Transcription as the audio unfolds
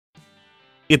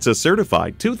It's a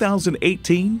certified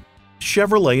 2018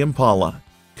 Chevrolet Impala.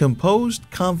 Composed,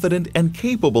 confident, and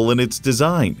capable in its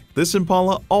design, this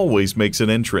Impala always makes an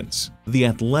entrance. The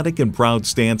athletic and proud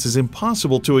stance is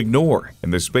impossible to ignore,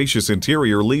 and the spacious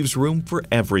interior leaves room for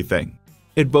everything.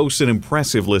 It boasts an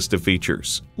impressive list of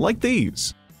features, like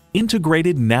these: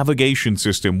 integrated navigation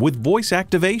system with voice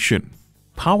activation,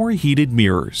 power heated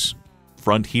mirrors,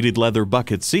 front heated leather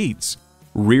bucket seats,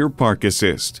 rear park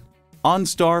assist,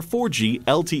 OnStar 4G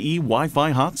LTE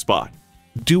Wi-Fi hotspot,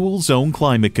 dual zone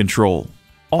climate control,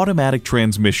 automatic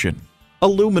transmission,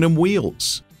 aluminum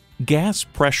wheels, gas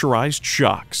pressurized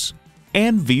shocks,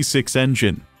 and V6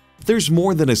 engine. There's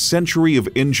more than a century of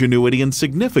ingenuity and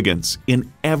significance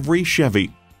in every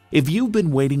Chevy. If you've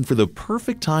been waiting for the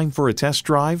perfect time for a test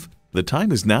drive, the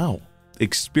time is now.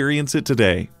 Experience it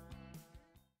today.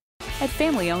 At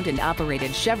family-owned and operated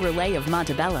Chervrolet of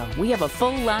Montebello, we have a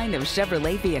full line of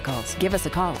Chevrolet vehicles. Give us a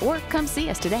call or come see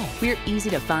us today. We're easy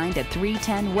to find at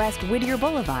 310 West Whittier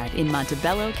Boulevard in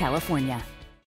Montebello, California.